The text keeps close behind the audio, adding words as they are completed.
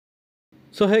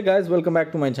So hey guys, welcome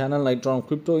back to my channel Knightron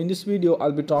Crypto. In this video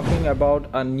I'll be talking about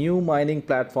a new mining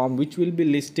platform which will be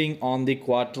listing on the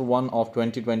Q1 of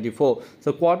 2024.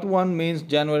 So Q1 means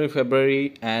January,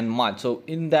 February and March. So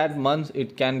in that month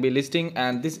it can be listing,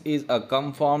 and this is a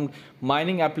confirmed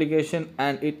mining application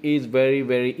and it is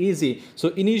very easy. So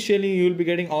initially you will be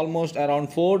getting almost around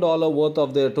 $4 worth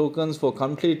of their tokens for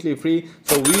completely free.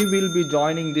 So we will be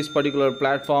joining this particular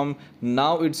platform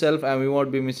now itself, and we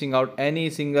won't be missing out any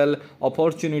single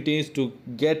opportunities to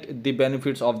get the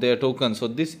benefits of their tokens. So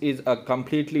this is a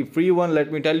completely free one,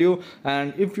 let me tell you,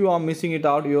 and if you are missing it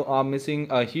out, you are missing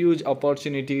a huge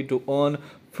opportunity to earn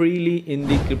freely in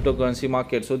the cryptocurrency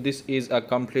market. So this is a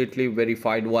completely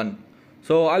verified one.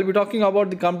 So I'll be talking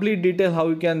about the complete detail, how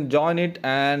you can join it,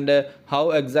 and how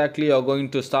exactly you're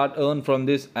going to start earn from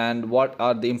this, and what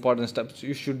are the important steps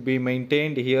you should be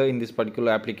maintained here in this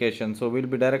particular application. So we'll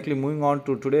be directly moving on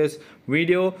to today's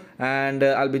video, and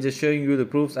I'll be just showing you the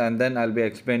proofs, and then I'll be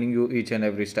explaining you each and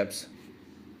every steps.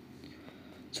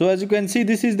 So as you can see,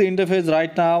 this is the interface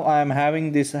right now. I am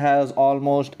having this has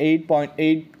almost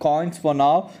 8.8 coins for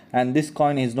now, and this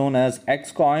coin is known as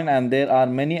XCOIN, and there are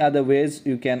many other ways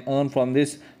you can earn from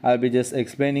this. I'll be just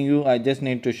explaining you. I just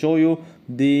need to show you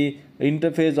the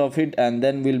interface of it, and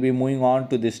then we'll be moving on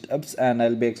to the steps, and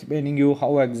I'll be explaining you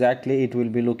how exactly it will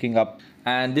be looking up.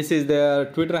 And this is their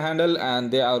Twitter handle,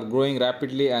 and they are growing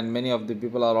rapidly, and many of the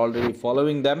people are already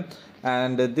following them,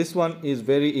 and this one is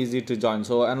very easy to join.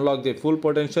 So unlock the full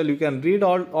potential. You can read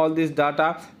all this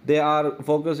data. They are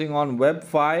focusing on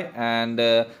Web5, and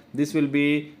this will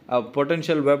be a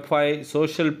potential Web5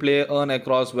 social play earn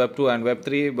across Web2 and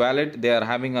Web3 wallet. They are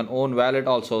having an own wallet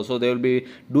also, so they will be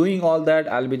doing all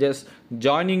that. I'll be just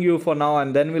joining you for now,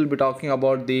 and then we'll be talking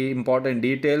about the important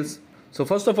details. So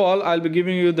first of all, I'll be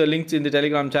giving you the links in the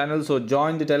Telegram channel, so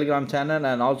join the Telegram channel.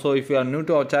 And also, if you are new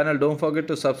to our channel, don't forget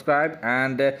to subscribe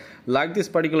and like this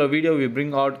particular video. We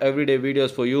bring out everyday videos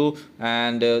for you,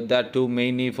 and that too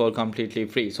mainly for completely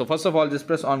free. So first of all, just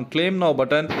press on claim now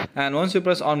button, and once you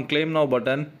press on claim now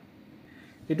button,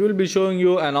 it will be showing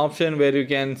you an option where you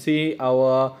can see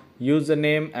our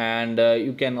username, and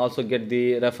you can also get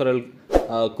the referral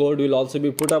code will also be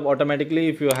put up automatically.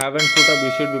 If you haven't put up,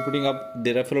 you should be putting up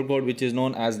the referral code, which is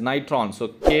known as Knightron. So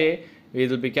K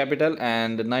will be capital,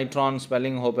 and Knightron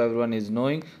spelling, hope everyone is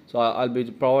knowing. So I'll be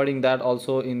providing that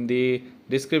also in the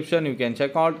description. You can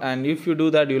check out, and if you do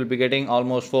that, you will be getting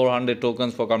almost 400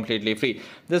 tokens for completely free.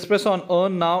 Just press on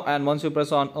earn now, and once you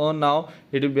press on earn now,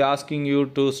 it will be asking you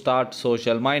to start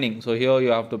social mining. So here you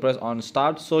have to press on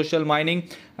start social mining,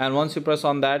 and once you press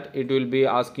on that, it will be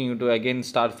asking you to again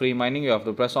start free mining. You have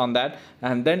to press on that,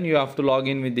 and then you have to log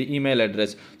in with the email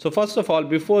address. So first of all,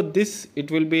 before this,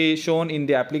 it will be shown in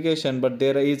the application, but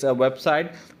there is a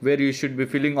website where you should be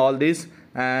filling all this,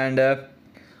 and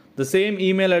the same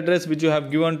email address which you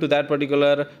have given to that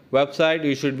particular website,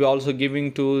 you should be also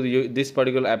giving to this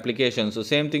particular application. So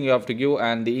same thing you have to give,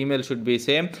 and the email should be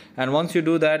same. And once you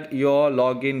do that, your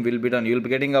login will be done. You will be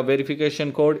getting a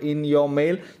verification code in your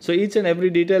mail. So each and every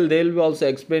detail they will be also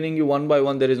explaining you one by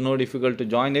one. There is no difficult to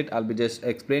join it. I'll be just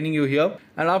explaining you here.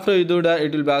 And after you do that,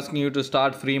 it will be asking you to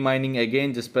start free mining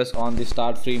again. Just press on the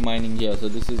start free mining here. So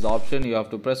this is the option. You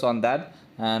have to press on that,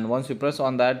 and once you press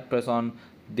on that, press on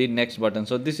the next button.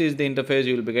 So this is the interface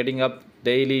you will be getting up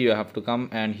daily. You have to come,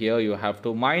 and here you have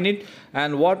to mine it.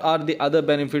 And what are the other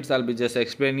benefits, I'll be just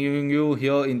explaining you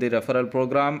here in the referral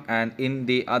program and in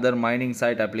the other mining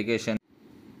site application.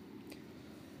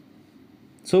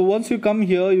 So once you come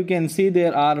here, you can see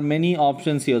there are many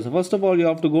options here. So first of all, you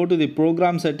have to go to the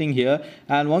program setting here,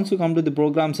 and once you come to the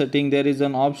program setting, there is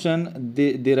an option,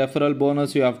 the referral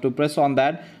bonus. You have to press on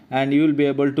that, and you will be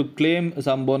able to claim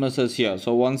some bonuses here.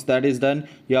 So once that is done,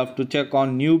 you have to check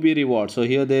on newbie reward. So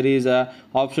here there is a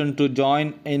option to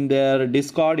join in their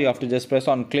Discord. You have to just press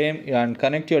on claim and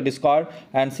connect your Discord,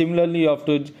 and similarly you have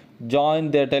to join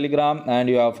their Telegram, and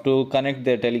you have to connect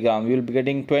their Telegram. You will be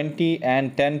getting 20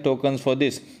 and 10 tokens for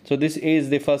this. So this is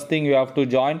the first thing you have to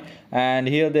join, and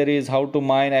here there is how to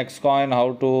mine XCOIN,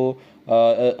 how to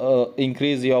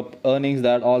increase your earnings.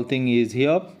 That all thing is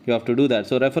here. You have to do that.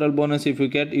 So referral bonus, if you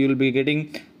get, you will be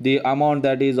getting the amount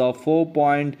that is of how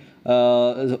much,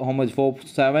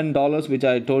 $7, which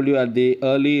I told you at the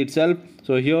early itself.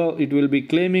 So here it will be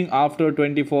claiming after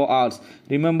 24 hours.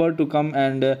 Remember to come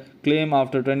and claim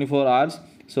after 24 hours.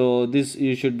 So this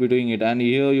you should be doing it, and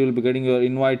here you will be getting your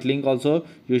invite link also.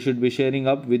 You should be sharing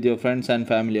up with your friends and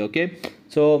family. Okay,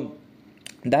 so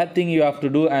that thing you have to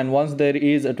do, and once there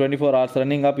is a 24 hours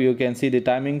running up, you can see the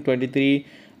timing 23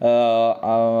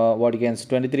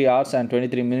 23 hours and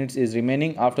 23 minutes is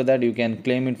remaining. After that you can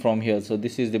claim it from here. So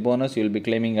this is the bonus you will be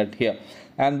claiming at here.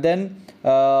 and then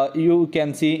you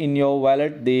can see in your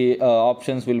wallet the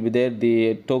options will be there,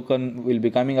 the token will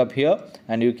be coming up here,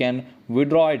 and you can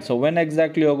withdraw it. So when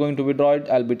exactly you're going to withdraw it,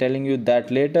 I'll be telling you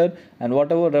that later, and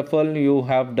whatever referral you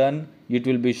have done, it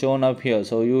will be shown up here.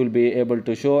 So you will be able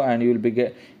to show, and you will be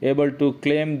able to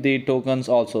claim the tokens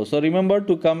also. So remember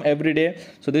to come every day.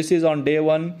 So this is on day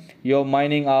 1. Your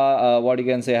mining what you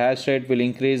can say hash rate will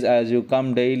increase as you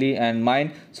come daily and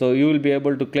mine. So you will be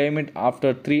able to claim it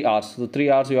after 3 hours. So 3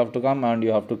 hours you have to come and you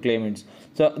have to claim it.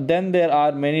 So then there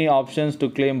are many options to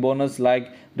claim bonus,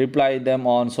 like reply them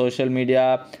on social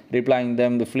media, replying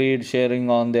them the fleet, sharing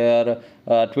on their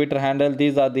Twitter handle.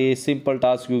 These are the simple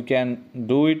tasks. You can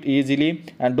do it easily,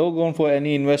 and don't go for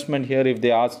any investment here if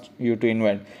they ask you to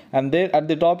invest. And there at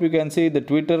the top you can see the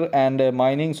Twitter and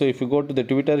mining. So if you go to the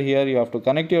Twitter here, you have to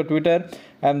connect your Twitter,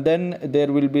 and then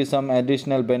there will be some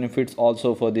additional benefits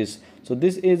also for this. So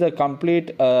this is a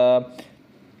complete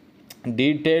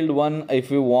detailed one. If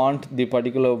you want the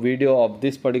particular video of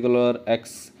this particular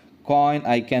XCOIN,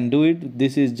 I can do it.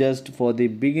 This is just for the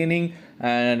beginning,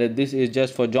 and this is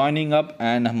just for joining up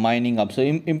and mining up. So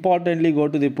importantly, go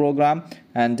to the program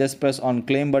and just press on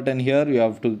claim button here. You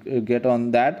have to get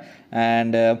on that,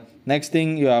 and next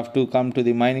thing, you have to come to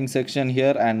the mining section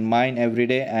here and mine every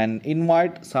day, and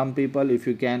invite some people. If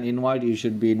you can invite, you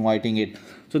should be inviting it.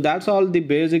 So that's all the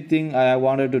basic thing I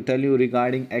wanted to tell you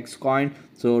regarding XCOIN.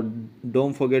 So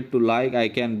don't forget to like. I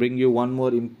can bring you one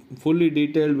more fully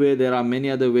detailed way. There are many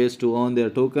other ways to earn their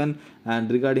token,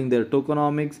 and regarding their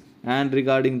tokenomics and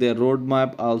regarding their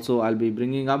roadmap also I'll be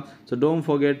bringing up. So don't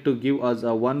forget to give us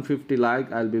a 150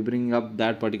 like. I'll be bringing up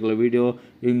that particular video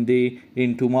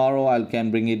in tomorrow. I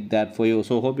can bring it that for you.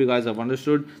 So hope you guys have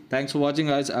understood. Thanks for watching,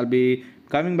 guys. I'll be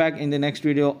coming back in the next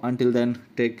video. Until then,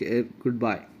 take care.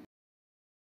 Goodbye.